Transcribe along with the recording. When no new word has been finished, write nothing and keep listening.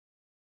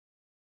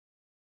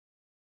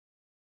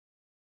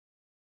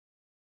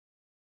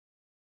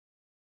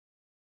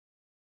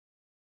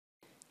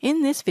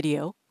In this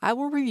video, I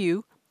will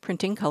review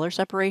printing color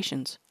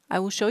separations. I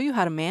will show you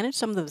how to manage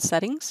some of the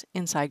settings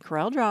inside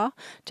CorelDRAW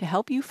to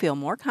help you feel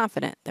more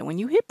confident that when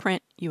you hit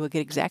print, you will get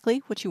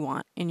exactly what you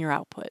want in your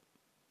output.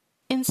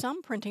 In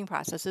some printing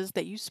processes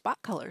that use spot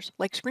colors,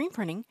 like screen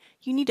printing,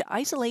 you need to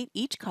isolate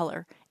each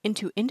color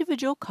into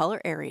individual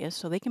color areas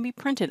so they can be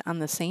printed on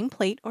the same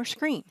plate or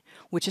screen,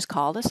 which is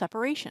called a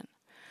separation.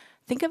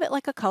 Think of it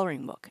like a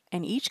coloring book,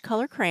 and each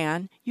color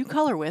crayon you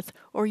color with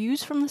or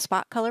use from the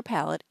spot color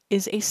palette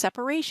is a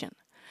separation.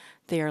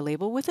 They are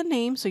labeled with a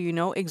name so you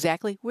know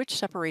exactly which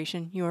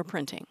separation you are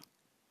printing.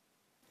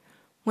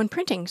 When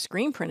printing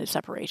screen printed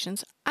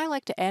separations, I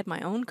like to add my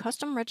own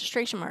custom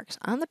registration marks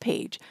on the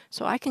page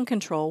so I can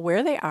control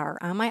where they are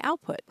on my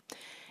output.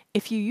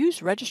 If you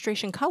use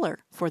registration color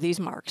for these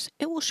marks,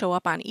 it will show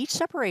up on each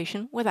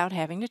separation without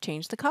having to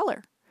change the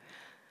color.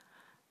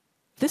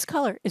 This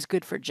color is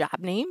good for job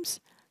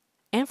names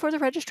and for the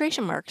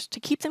registration marks to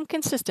keep them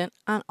consistent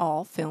on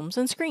all films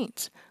and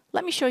screens.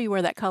 Let me show you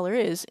where that color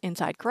is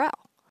inside Corel.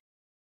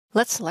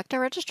 Let's select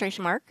our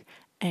registration mark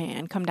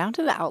and come down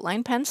to the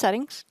outline pen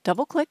settings,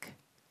 double click,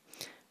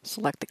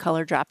 select the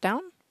color drop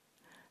down,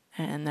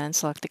 and then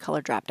select the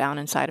color drop down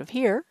inside of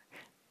here,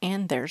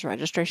 and there's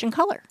registration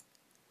color.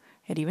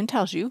 It even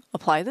tells you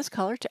apply this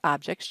color to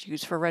objects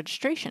used for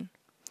registration.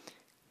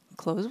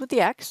 Close with the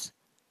X,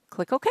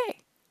 click OK.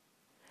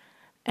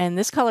 And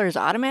this color is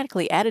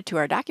automatically added to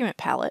our document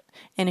palette,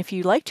 and if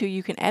you'd like to,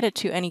 you can add it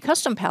to any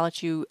custom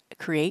palette you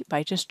create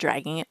by just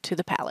dragging it to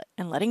the palette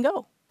and letting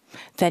go.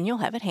 Then you'll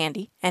have it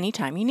handy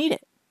anytime you need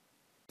it.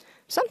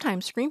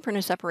 Sometimes screen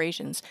printed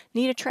separations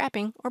need a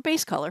trapping or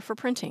base color for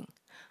printing.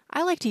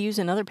 I like to use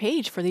another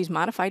page for these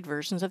modified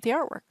versions of the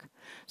artwork.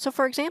 So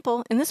for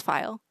example, in this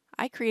file,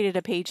 I created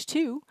a page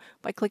 2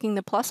 by clicking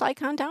the plus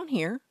icon down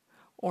here,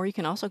 or you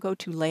can also go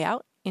to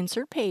Layout,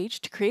 Insert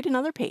Page to create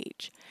another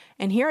page.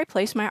 And here I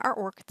place my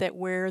artwork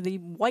where the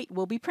white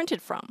will be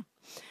printed from.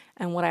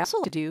 And what I also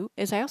like to do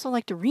is I also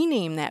like to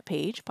rename that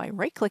page by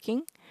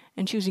right-clicking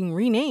and choosing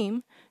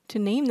Rename to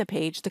name the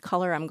page the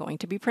color I'm going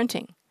to be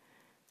printing.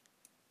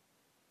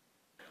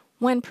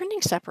 When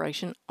printing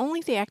separation,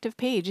 only the active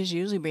page is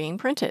usually being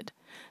printed.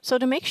 So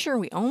to make sure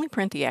we only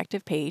print the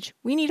active page,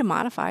 we need to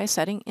modify a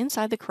setting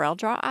inside the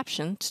CorelDRAW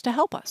options to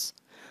help us.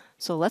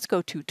 So let's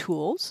go to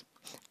Tools,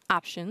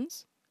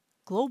 Options,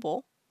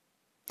 Global,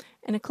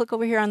 and click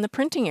over here on the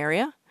printing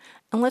area,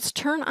 and let's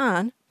turn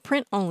on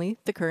Print Only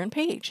the Current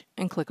Page,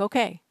 and click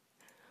OK.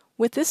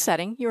 With this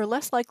setting, you are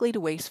less likely to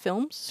waste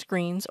films,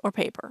 screens, or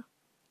paper.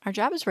 Our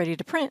job is ready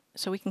to print,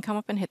 so we can come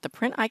up and hit the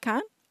print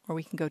icon, or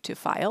we can go to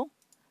File,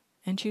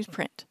 and choose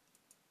Print.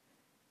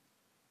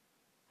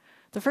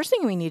 The first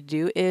thing we need to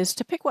do is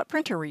to pick what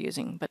printer we're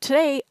using, but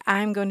today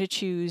I'm going to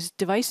choose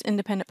Device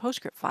Independent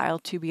PostScript file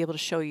to be able to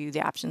show you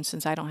the options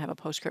since I don't have a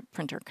PostScript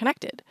printer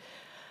connected.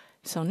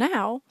 So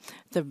now,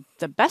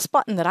 the best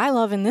button that I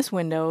love in this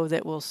window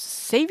that will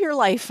save your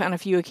life on a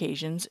few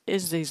occasions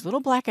is these little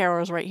black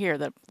arrows right here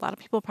that a lot of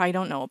people probably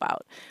don't know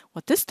about.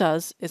 What this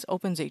does is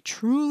opens a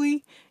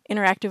truly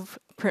interactive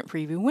print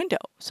preview window.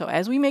 So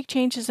as we make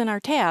changes in our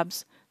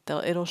tabs,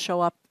 it'll show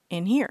up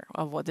in here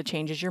of what the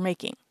changes you're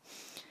making.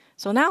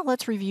 So now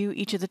let's review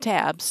each of the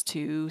tabs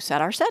to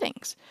set our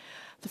settings.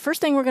 The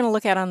first thing we're going to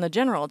look at on the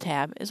General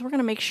tab is we're going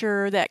to make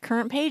sure that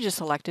current page is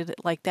selected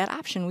like that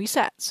option we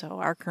set. So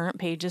our current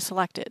page is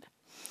selected.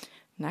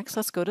 Next,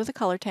 let's go to the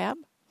Color tab.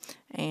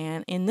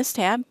 And in this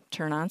tab,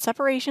 turn on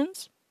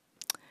Separations.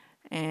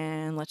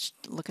 And let's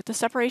look at the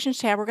Separations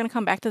tab. We're going to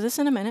come back to this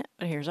in a minute,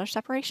 but here's our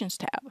Separations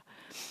tab.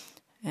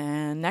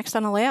 And next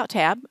on the Layout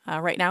tab,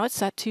 right now it's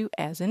set to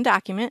As in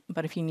Document,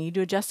 but if you need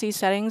to adjust these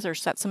settings or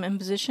set some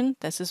imposition,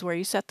 this is where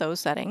you set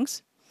those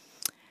settings.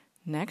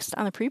 Next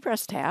on the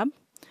Prepress tab,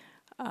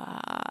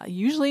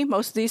 usually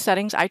most of these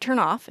settings I turn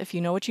off. If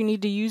you know what you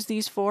need to use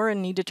these for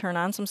and need to turn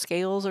on some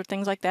scales or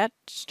things like that,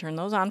 just turn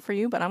those on for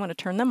you, but I'm going to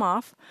turn them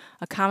off.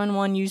 A common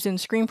one used in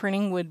screen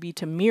printing would be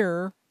to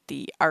mirror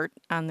the art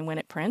on when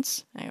it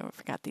prints. I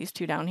forgot these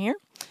two down here.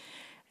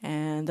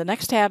 And the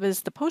next tab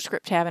is the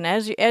PostScript tab, and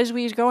as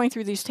we're going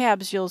through these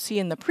tabs, you'll see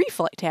in the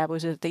Pre-Flight tab,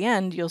 which is at the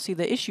end, you'll see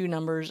the issue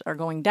numbers are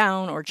going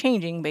down or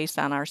changing based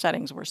on our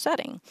settings we're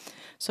setting.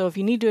 So if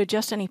you need to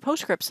adjust any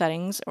PostScript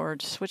settings or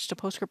to switch to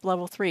PostScript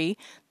Level 3,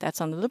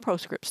 that's under the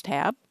PostScripts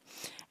tab.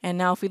 And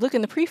now if we look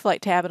in the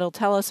Pre-Flight tab, it'll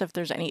tell us if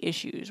there's any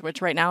issues,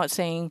 which right now it's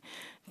saying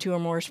 2 or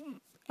more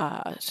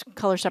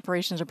color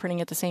separations are printing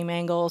at the same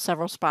angle,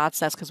 several spots.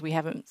 That's because we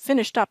haven't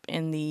finished up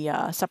in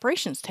the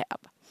Separations tab.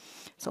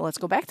 So let's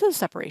go back to the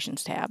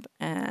Separations tab,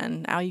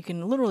 and now you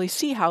can literally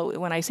see how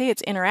when I say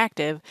it's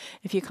interactive,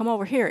 if you come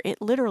over here,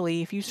 it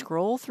literally, if you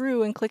scroll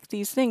through and click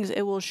these things,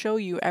 it will show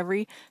you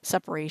every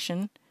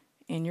separation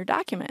in your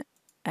document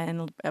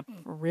and a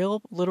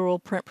real literal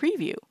print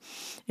preview.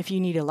 If you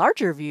need a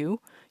larger view,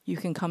 you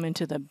can come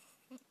into the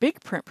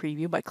big print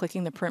preview by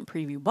clicking the print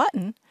preview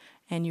button,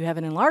 and you have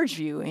an enlarged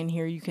view. In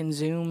here you can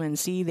zoom and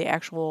see the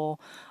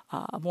actual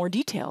more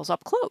details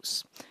up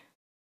close.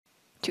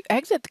 To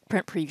exit the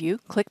print preview,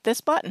 click this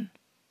button.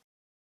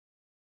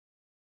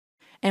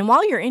 And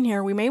while you're in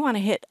here, we may want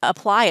to hit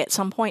apply at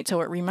some point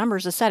so it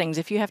remembers the settings.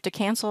 If you have to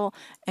cancel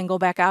and go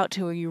back out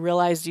till you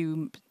realize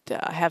you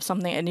have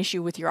an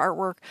issue with your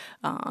artwork,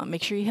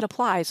 make sure you hit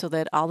apply so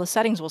that all the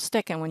settings will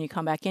stick, and when you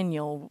come back in,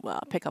 you'll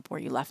pick up where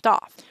you left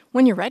off.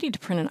 When you're ready to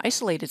print an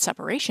isolated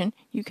separation,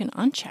 you can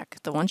uncheck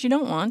the ones you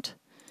don't want,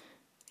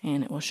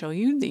 and it will show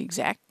you the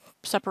exact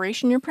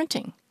separation you're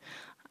printing.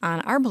 On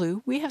our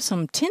blue, we have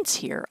some tints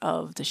here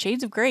of the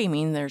shades of gray,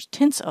 meaning there's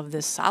tints of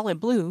this solid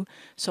blue.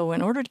 So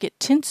in order to get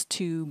tints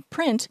to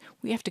print,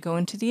 we have to go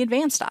into the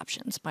advanced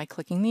options by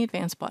clicking the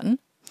advanced button.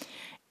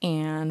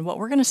 And what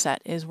we're going to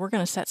set is we're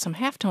going to set some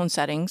halftone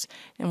settings,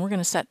 and we're going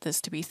to set this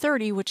to be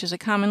 30, which is a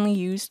commonly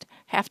used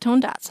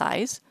halftone dot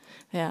size.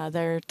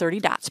 They're 30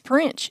 dots per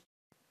inch.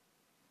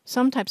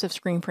 Some types of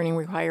screen printing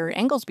require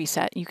angles be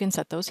set. You can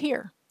set those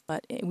here.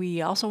 But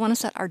we also want to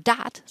set our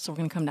dot, so we're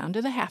going to come down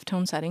to the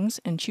halftone settings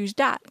and choose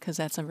dot, because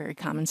that's a very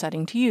common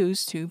setting to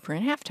use to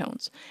print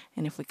halftones.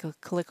 And if we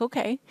click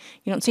OK,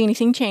 you don't see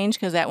anything change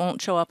because that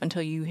won't show up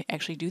until you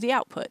actually do the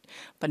output.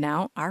 But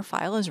now our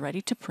file is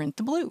ready to print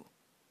the blue.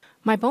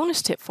 My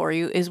bonus tip for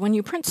you is when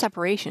you print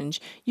separations,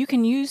 you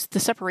can use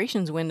the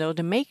separations window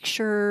to make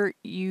sure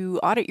you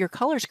audit your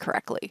colors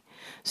correctly.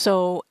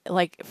 So,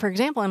 like, for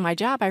example, in my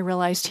job, I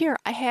realized here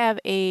I have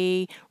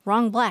a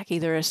wrong black,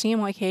 either a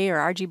CMYK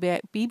or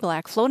RGB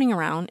black floating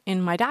around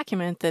in my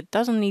document that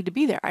doesn't need to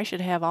be there. I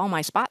should have all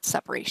my spot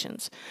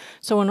separations.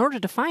 So in order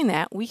to find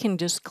that, we can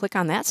just click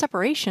on that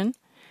separation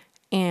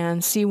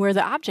and see where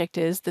the object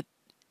is that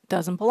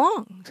doesn't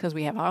belong, because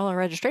we have all our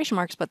registration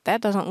marks, but that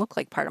doesn't look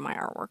like part of my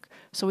artwork.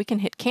 So we can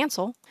hit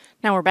cancel.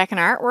 Now we're back in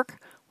our artwork.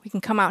 We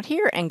can come out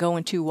here and go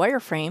into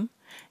wireframe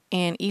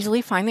and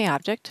easily find the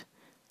object,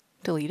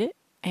 delete it,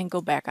 and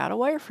go back out of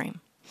wireframe.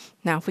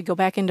 Now if we go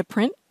back into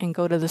print and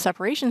go to the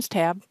separations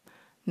tab,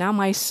 now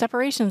my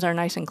separations are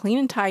nice and clean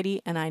and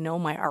tidy, and I know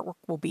my artwork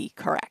will be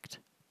correct.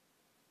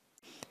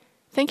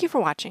 Thank you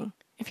for watching.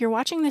 If you're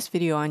watching this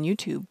video on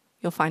YouTube,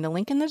 you'll find a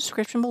link in the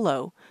description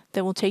below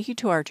that will take you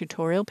to our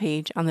tutorial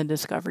page on the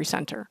Discovery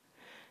Center.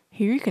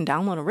 Here you can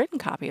download a written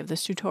copy of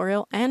this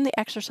tutorial and the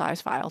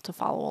exercise file to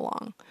follow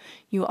along.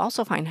 You will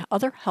also find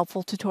other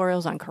helpful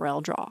tutorials on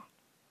CorelDRAW.